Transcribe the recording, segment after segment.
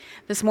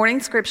This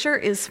morning's scripture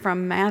is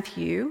from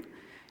Matthew,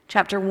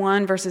 chapter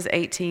 1, verses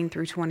 18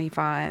 through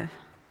 25.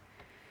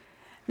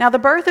 Now the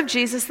birth of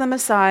Jesus the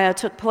Messiah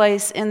took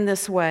place in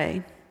this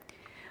way.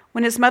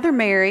 When his mother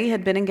Mary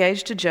had been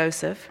engaged to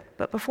Joseph,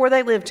 but before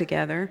they lived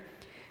together,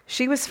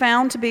 she was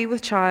found to be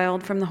with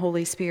child from the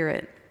Holy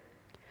Spirit.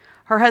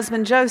 Her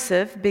husband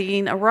Joseph,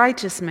 being a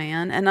righteous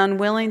man and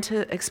unwilling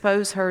to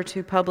expose her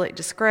to public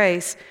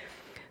disgrace,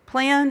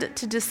 planned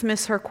to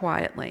dismiss her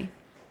quietly.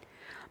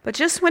 But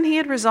just when he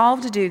had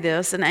resolved to do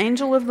this, an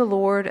angel of the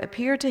Lord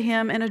appeared to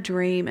him in a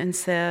dream and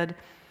said,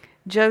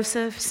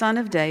 "Joseph, son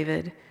of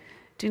David,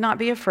 do not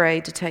be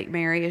afraid to take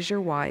Mary as your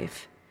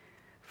wife,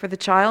 for the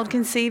child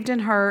conceived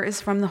in her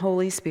is from the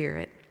Holy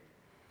Spirit.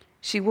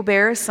 She will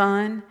bear a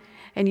son,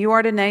 and you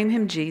are to name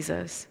him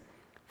Jesus,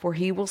 for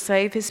he will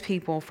save his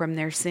people from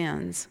their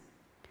sins."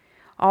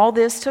 All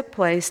this took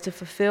place to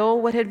fulfill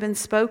what had been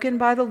spoken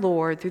by the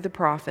Lord through the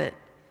prophet.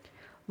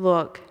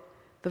 "Look,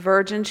 the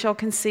virgin shall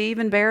conceive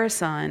and bear a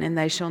son, and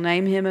they shall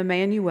name him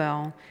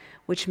Emmanuel,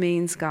 which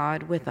means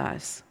God with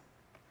us."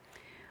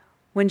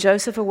 When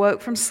Joseph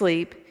awoke from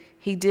sleep,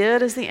 he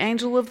did as the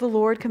angel of the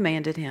Lord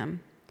commanded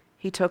him.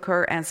 He took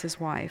her as his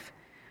wife,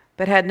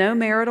 but had no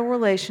marital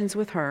relations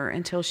with her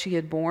until she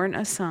had borne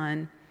a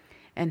son,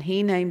 and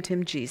he named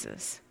him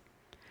Jesus.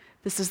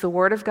 This is the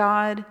word of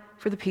God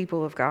for the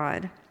people of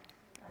God.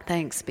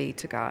 Thanks be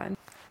to God.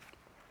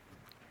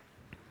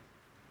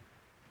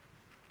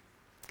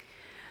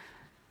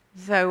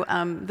 So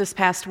this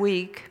past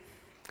week,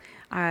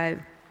 I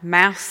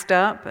masked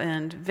up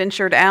and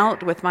ventured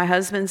out with my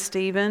husband,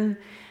 Stephen,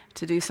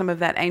 to do some of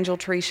that angel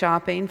tree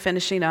shopping,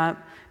 finishing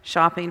up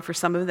shopping for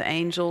some of the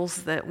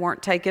angels that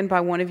weren't taken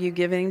by one of you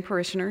giving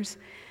parishioners.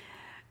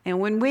 And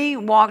when we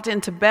walked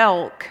into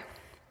Belk,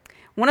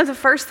 one of the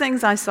first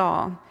things I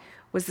saw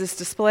was this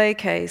display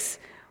case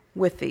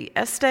with the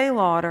Estee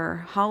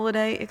Lauder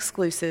Holiday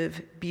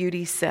Exclusive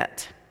Beauty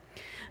Set.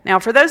 Now,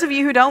 for those of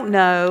you who don't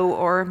know,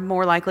 or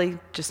more likely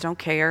just don't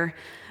care,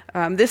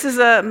 this is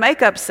a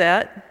makeup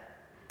set,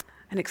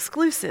 an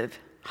exclusive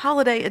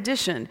holiday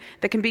edition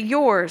that can be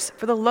yours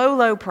for the low,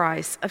 low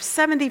price of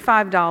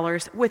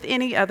 $75 with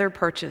any other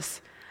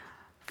purchase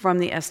from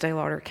the Estee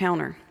Lauder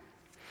counter.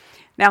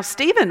 Now,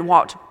 Stephen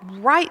walked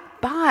right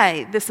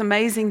by this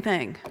amazing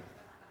thing.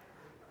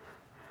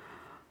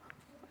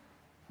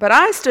 But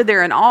I stood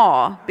there in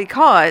awe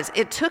because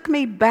it took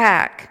me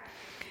back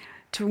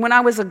to when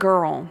I was a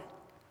girl.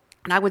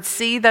 And I would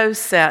see those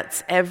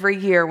sets every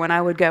year when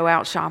I would go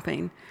out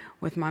shopping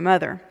with my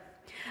mother.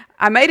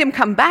 I made him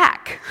come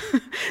back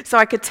so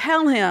I could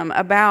tell him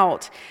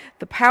about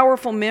the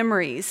powerful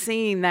memories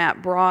seeing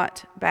that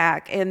brought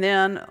back. And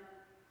then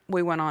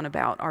we went on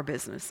about our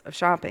business of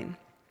shopping.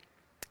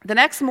 The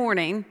next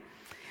morning,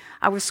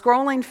 I was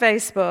scrolling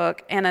Facebook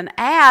and an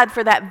ad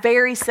for that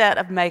very set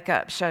of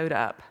makeup showed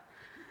up.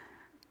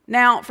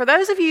 Now, for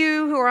those of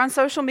you who are on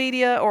social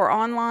media or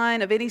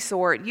online of any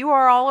sort, you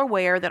are all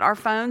aware that our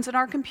phones and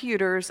our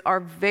computers are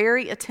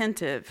very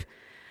attentive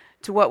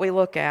to what we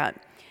look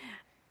at.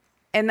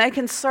 And they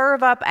can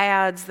serve up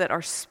ads that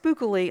are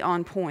spookily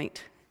on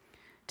point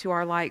to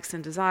our likes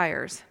and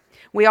desires.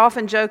 We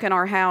often joke in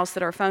our house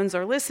that our phones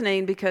are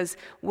listening because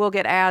we'll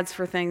get ads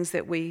for things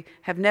that we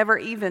have never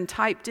even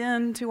typed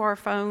into our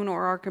phone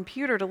or our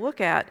computer to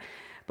look at,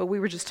 but we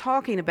were just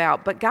talking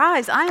about. But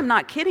guys, I am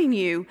not kidding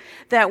you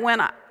that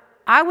when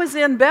I was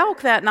in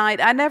Belk that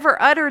night, I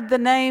never uttered the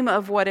name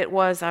of what it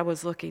was I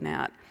was looking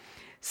at.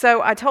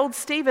 So I told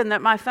Stephen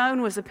that my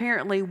phone was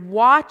apparently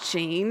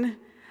watching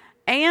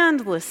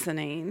and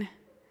listening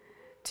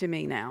to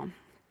me now.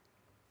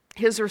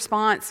 His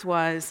response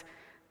was,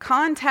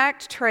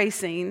 "Contact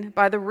tracing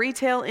by the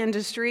retail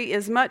industry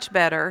is much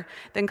better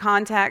than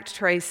contact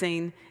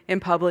tracing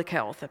in public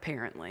health,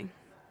 apparently."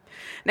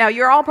 Now,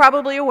 you're all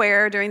probably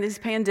aware during these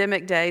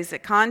pandemic days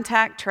that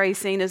contact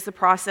tracing is the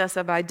process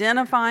of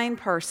identifying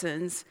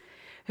persons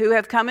who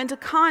have come into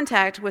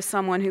contact with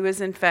someone who is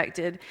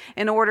infected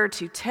in order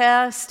to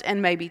test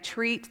and maybe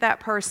treat that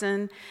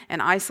person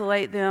and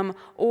isolate them,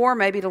 or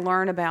maybe to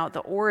learn about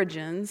the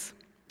origins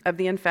of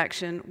the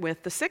infection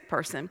with the sick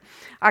person.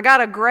 I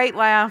got a great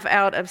laugh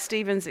out of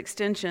Stephen's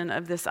extension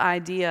of this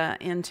idea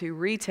into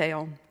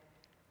retail.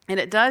 And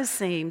it does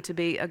seem to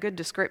be a good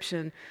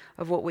description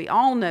of what we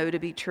all know to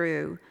be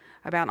true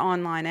about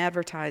online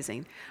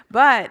advertising.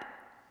 But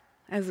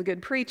as a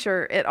good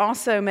preacher, it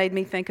also made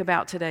me think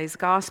about today's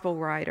gospel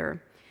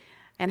writer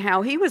and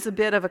how he was a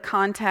bit of a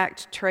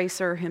contact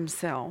tracer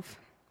himself.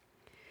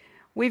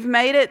 We've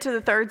made it to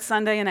the third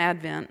Sunday in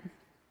Advent.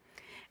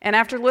 And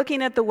after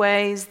looking at the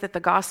ways that the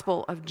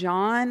Gospel of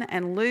John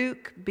and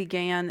Luke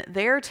began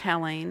their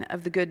telling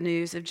of the good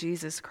news of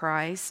Jesus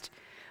Christ,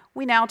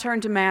 we now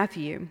turn to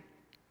Matthew.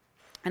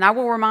 And I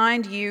will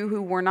remind you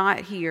who were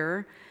not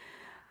here,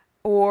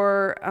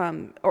 or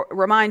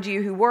remind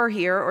you who were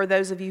here, or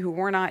those of you who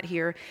were not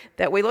here,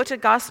 that we looked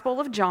at Gospel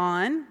of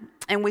John,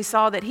 and we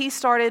saw that he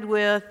started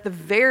with the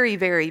very,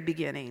 very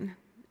beginning.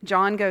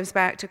 John goes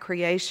back to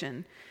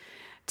creation,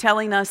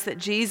 telling us that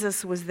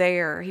Jesus was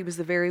there. He was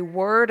the very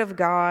Word of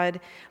God,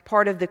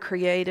 part of the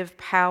creative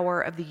power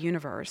of the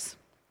universe.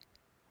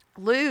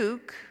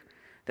 Luke,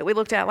 that we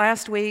looked at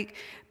last week,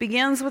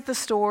 begins with the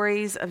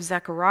stories of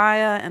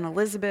Zechariah and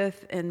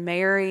Elizabeth and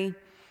Mary,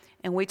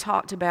 and we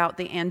talked about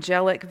the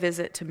angelic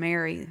visit to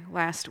Mary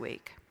last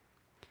week.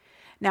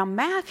 Now,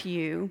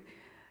 Matthew,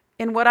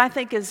 in what I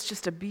think is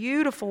just a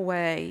beautiful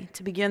way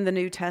to begin the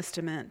New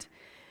Testament,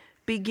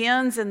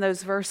 begins in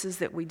those verses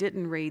that we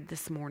didn't read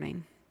this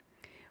morning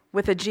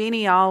with a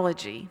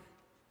genealogy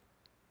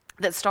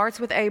that starts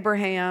with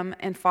Abraham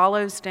and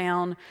follows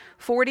down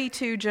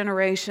 42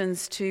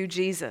 generations to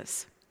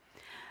Jesus.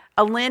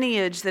 A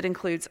lineage that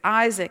includes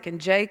Isaac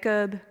and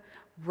Jacob,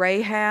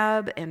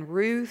 Rahab and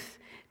Ruth,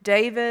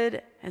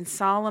 David and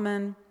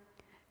Solomon,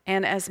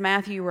 and as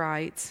Matthew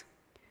writes,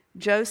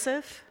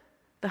 Joseph,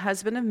 the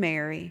husband of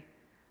Mary,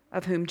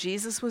 of whom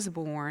Jesus was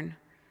born,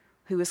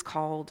 who is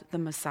called the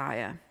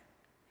Messiah.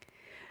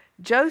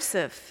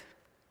 Joseph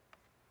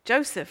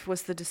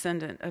was the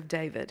descendant of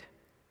David.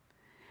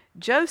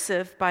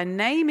 Joseph, by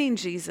naming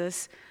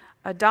Jesus,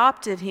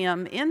 adopted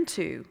him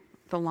into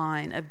the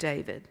line of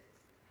David.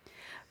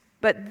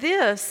 But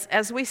this,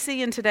 as we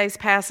see in today's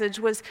passage,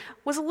 was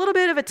a little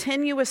bit of a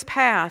tenuous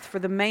path for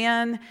the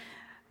man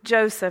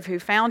Joseph who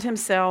found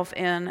himself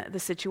in the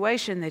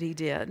situation that he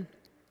did.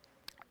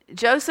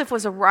 Joseph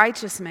was a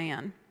righteous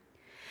man,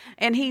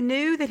 and he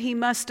knew that he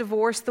must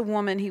divorce the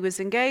woman he was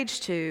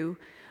engaged to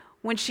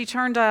when she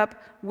turned up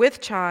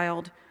with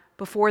child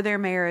before their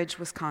marriage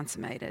was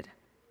consummated.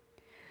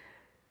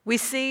 We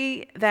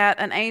see that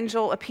an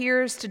angel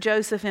appears to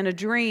Joseph in a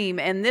dream,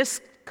 and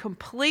this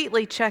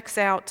completely checks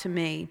out to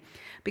me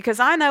because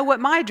I know what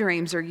my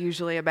dreams are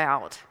usually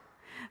about.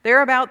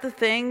 They're about the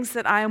things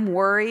that I am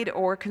worried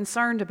or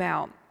concerned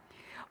about.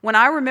 When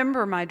I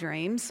remember my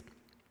dreams,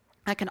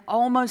 I can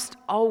almost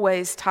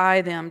always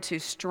tie them to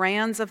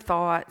strands of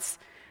thoughts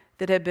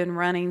that have been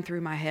running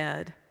through my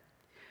head,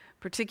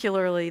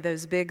 particularly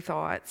those big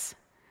thoughts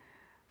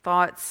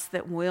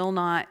that will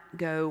not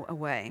go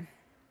away.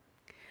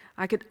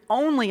 I could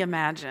only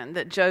imagine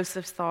that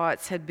Joseph's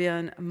thoughts had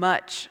been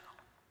much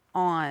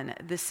on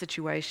this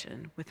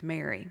situation with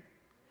Mary.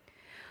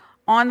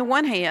 On the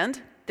one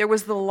hand, there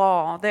was the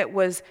law that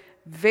was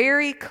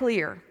very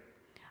clear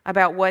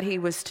about what he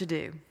was to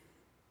do.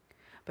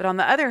 But on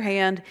the other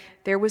hand,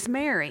 there was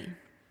Mary,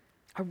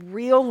 a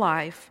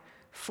real-life,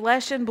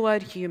 flesh and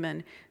blood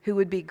human who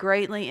would be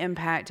greatly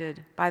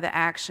impacted by the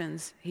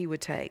actions he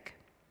would take.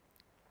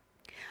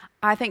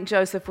 I think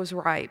Joseph was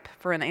ripe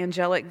for an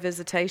angelic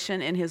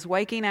visitation in his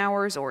waking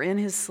hours or in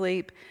his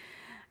sleep,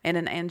 and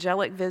an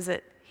angelic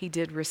visit he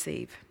did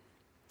receive.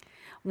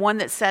 One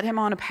that set him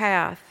on a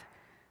path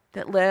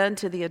that led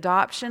to the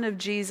adoption of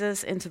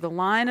Jesus into the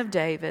line of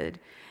David,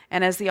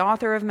 and as the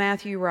author of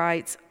Matthew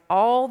writes,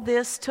 all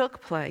this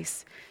took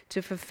place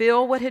to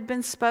fulfill what had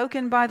been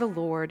spoken by the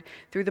Lord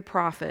through the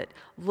prophet.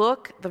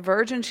 Look, the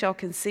virgin shall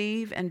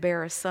conceive and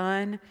bear a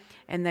son,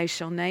 and they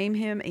shall name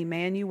him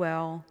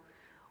Emmanuel,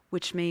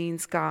 which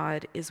means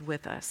God is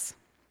with us.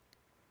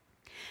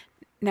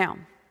 Now,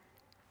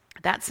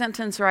 that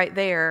sentence right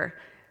there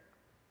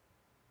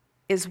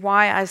is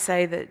why I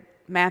say that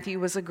Matthew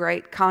was a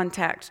great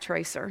contact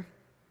tracer.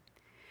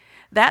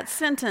 That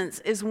sentence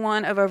is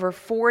one of over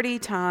 40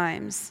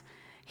 times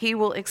he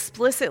will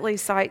explicitly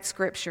cite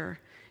Scripture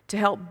to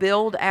help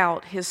build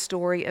out his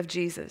story of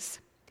Jesus.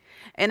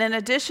 And in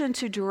addition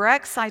to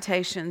direct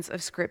citations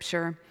of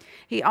Scripture,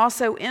 he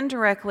also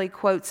indirectly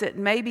quotes it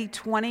maybe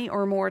 20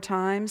 or more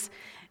times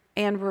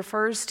and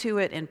refers to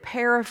it in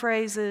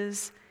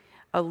paraphrases,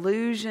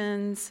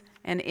 allusions,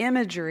 and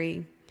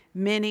imagery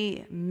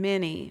many,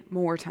 many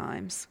more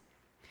times.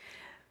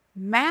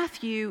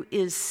 Matthew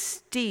is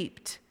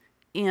steeped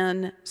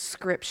in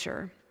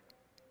Scripture.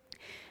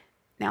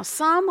 Now,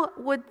 some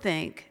would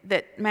think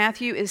that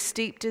Matthew is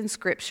steeped in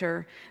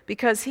Scripture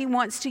because he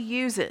wants to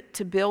use it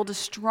to build a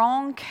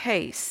strong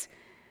case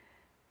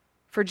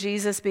for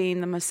Jesus being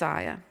the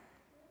Messiah.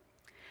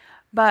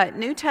 But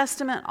New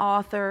Testament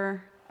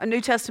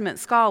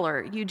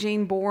scholar,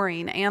 Eugene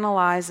Boring,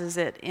 analyzes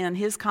it in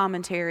his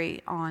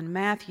commentary on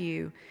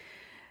Matthew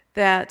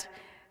that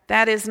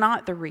is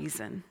not the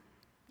reason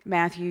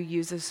Matthew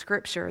uses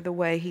Scripture the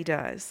way he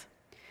does.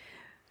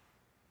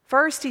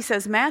 First, he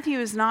says Matthew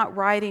is not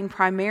writing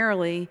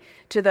primarily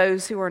to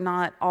those who are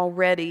not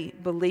already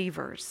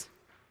believers.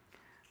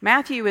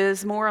 Matthew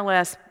is more or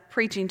less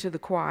preaching to the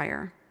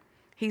choir.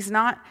 He's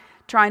not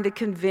trying to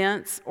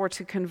convince or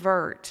to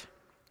convert.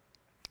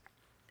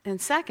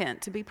 And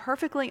second, to be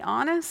perfectly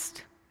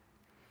honest,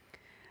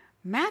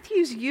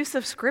 Matthew's use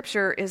of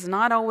Scripture is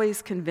not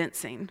always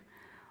convincing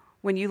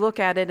when you look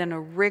at it in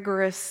a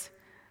rigorous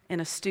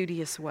and a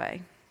studious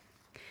way.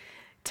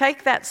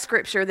 Take that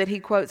Scripture that he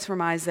quotes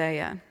from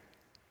Isaiah.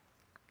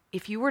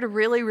 If you were to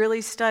really,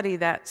 really study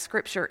that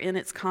Scripture in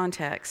its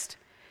context,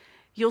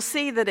 you'll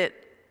see that it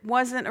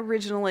wasn't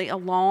originally a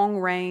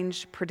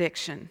long-range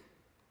prediction.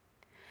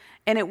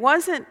 And it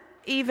wasn't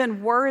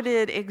even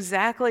worded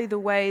exactly the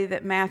way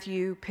that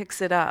Matthew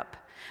picks it up.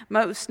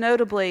 Most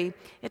notably,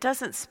 it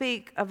doesn't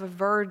speak of a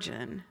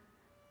virgin,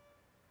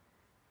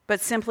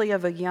 but simply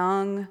of a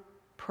young,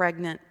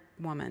 pregnant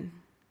woman.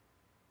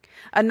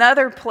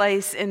 Another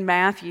place in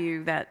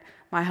Matthew that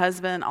my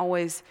husband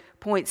always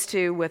points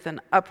to with an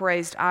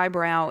upraised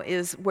eyebrow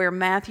is where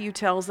Matthew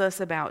tells us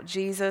about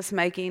Jesus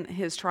making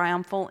his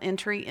triumphal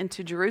entry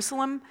into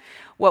Jerusalem,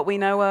 what we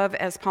know of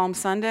as Palm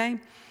Sunday.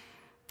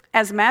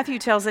 As Matthew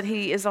tells it,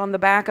 he is on the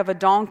back of a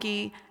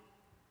donkey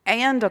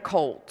and a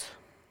colt,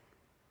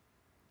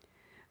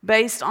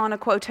 based on a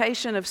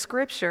quotation of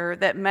Scripture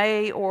that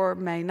may or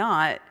may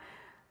not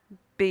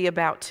be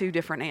about two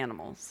different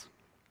animals.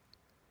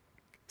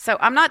 So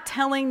I'm not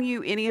telling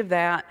you any of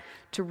that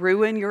to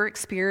ruin your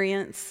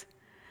experience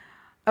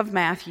of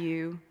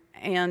Matthew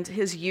and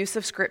his use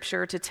of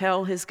Scripture to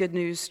tell his good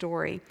news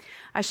story.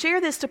 I share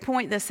this to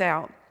point this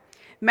out.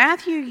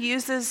 Matthew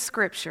uses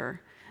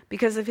Scripture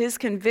because of his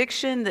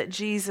conviction that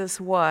Jesus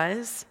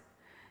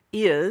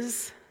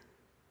is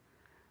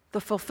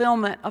the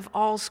fulfillment of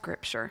all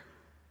Scripture.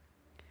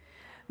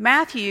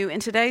 Matthew, in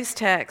today's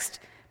text,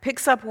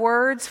 picks up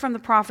words from the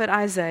prophet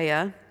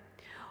Isaiah,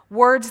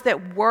 words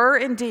that were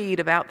indeed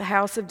about the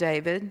house of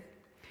David,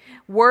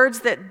 words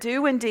that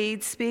do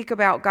indeed speak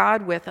about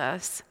God with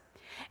us,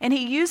 and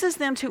he uses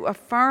them to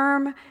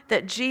affirm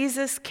that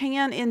Jesus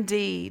can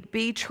indeed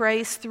be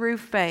traced through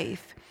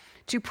faith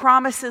to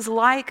promises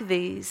like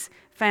these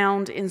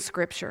found in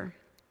Scripture,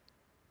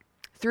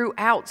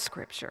 throughout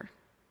Scripture.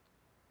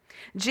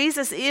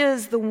 Jesus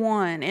is the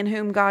one in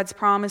whom God's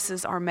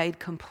promises are made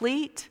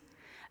complete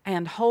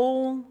and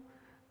whole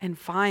and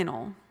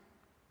final.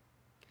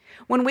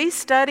 When we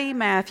study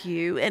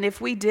Matthew, and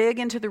if we dig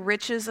into the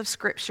riches of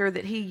Scripture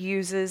that he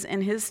uses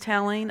in his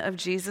telling of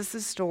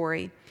Jesus'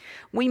 story,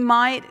 we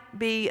might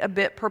be a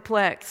bit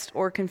perplexed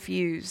or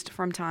confused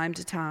from time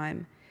to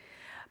time.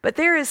 But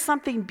there is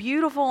something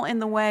beautiful in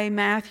the way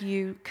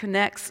Matthew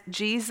connects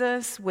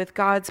Jesus with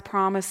God's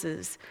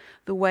promises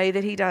the way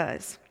that he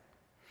does.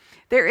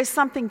 There is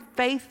something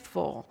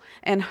faithful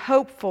and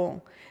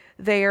hopeful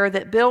there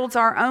that builds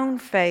our own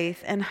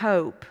faith and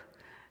hope,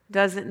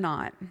 does it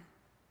not?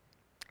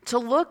 To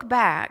look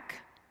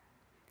back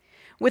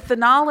with the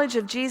knowledge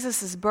of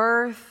Jesus'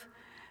 birth,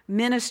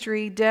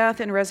 ministry, death,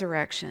 and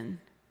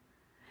resurrection,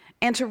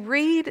 and to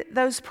read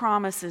those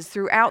promises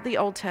throughout the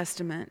Old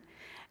Testament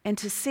and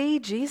to see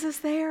Jesus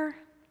there,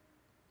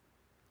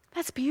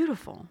 that's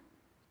beautiful.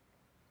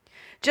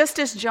 Just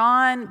as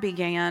John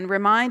began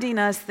reminding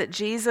us that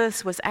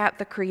Jesus was at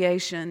the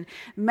creation,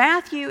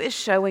 Matthew is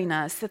showing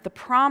us that the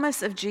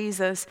promise of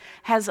Jesus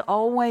has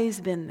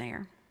always been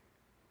there.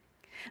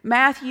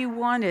 Matthew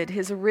wanted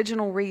his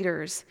original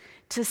readers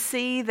to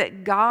see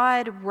that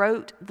God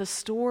wrote the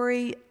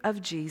story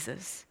of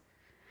Jesus,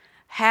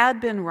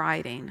 had been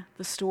writing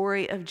the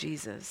story of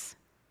Jesus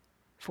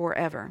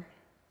forever.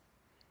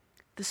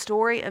 The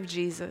story of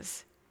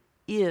Jesus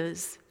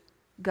is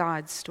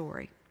God's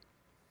story.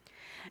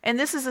 And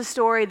this is a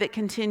story that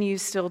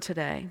continues still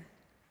today.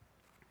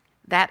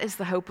 That is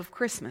the hope of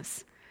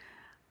Christmas.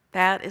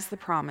 That is the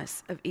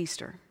promise of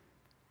Easter.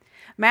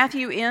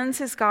 Matthew ends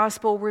his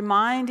gospel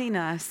reminding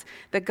us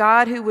that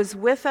God, who was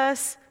with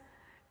us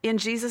in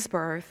Jesus'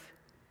 birth,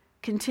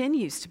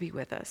 continues to be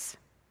with us.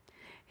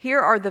 Here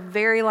are the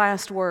very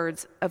last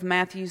words of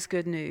Matthew's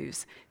good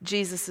news,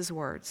 Jesus'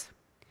 words.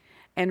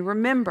 And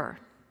remember,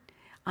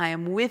 I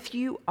am with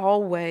you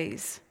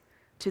always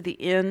to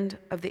the end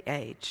of the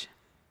age.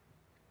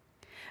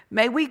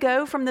 May we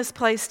go from this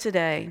place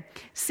today,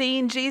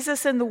 seeing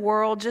Jesus in the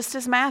world just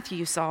as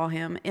Matthew saw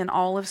him in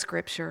all of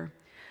Scripture.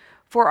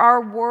 For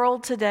our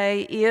world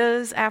today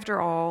is,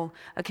 after all,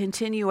 a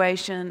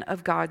continuation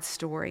of God's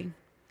story,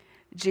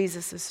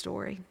 Jesus'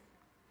 story.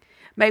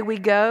 May we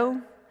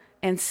go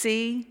and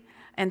see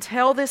and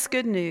tell this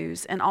good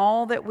news in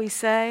all that we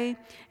say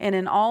and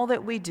in all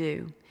that we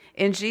do.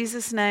 In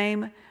Jesus'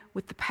 name,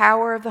 with the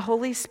power of the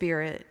Holy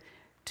Spirit,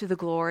 to the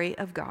glory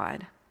of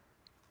God.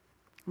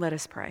 Let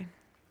us pray.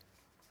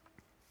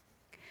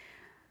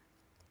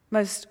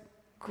 Most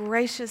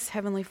gracious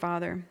Heavenly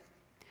Father,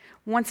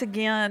 once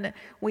again,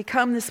 we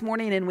come this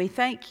morning and we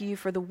thank you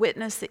for the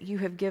witness that you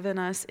have given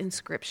us in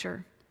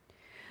Scripture.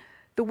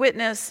 The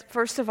witness,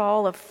 first of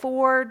all, of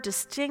 4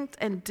 distinct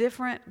and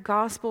different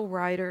gospel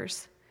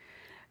writers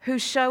who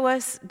show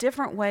us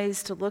different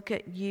ways to look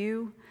at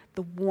you,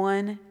 the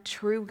one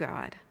true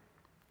God.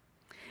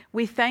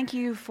 We thank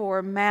you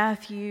for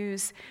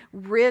Matthew's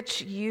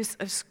rich use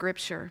of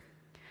Scripture,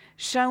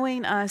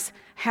 showing us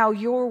how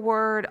your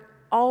word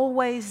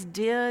always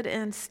did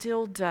and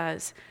still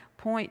does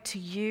point to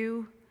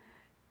you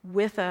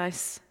with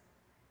us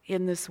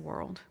in this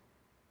world.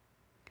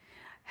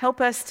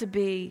 Help us to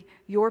be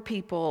your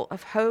people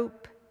of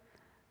hope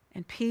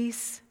and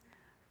peace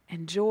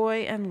and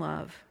joy and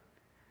love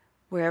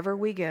wherever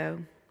we go,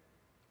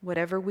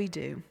 whatever we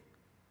do.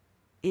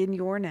 In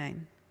your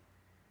name,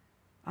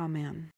 amen.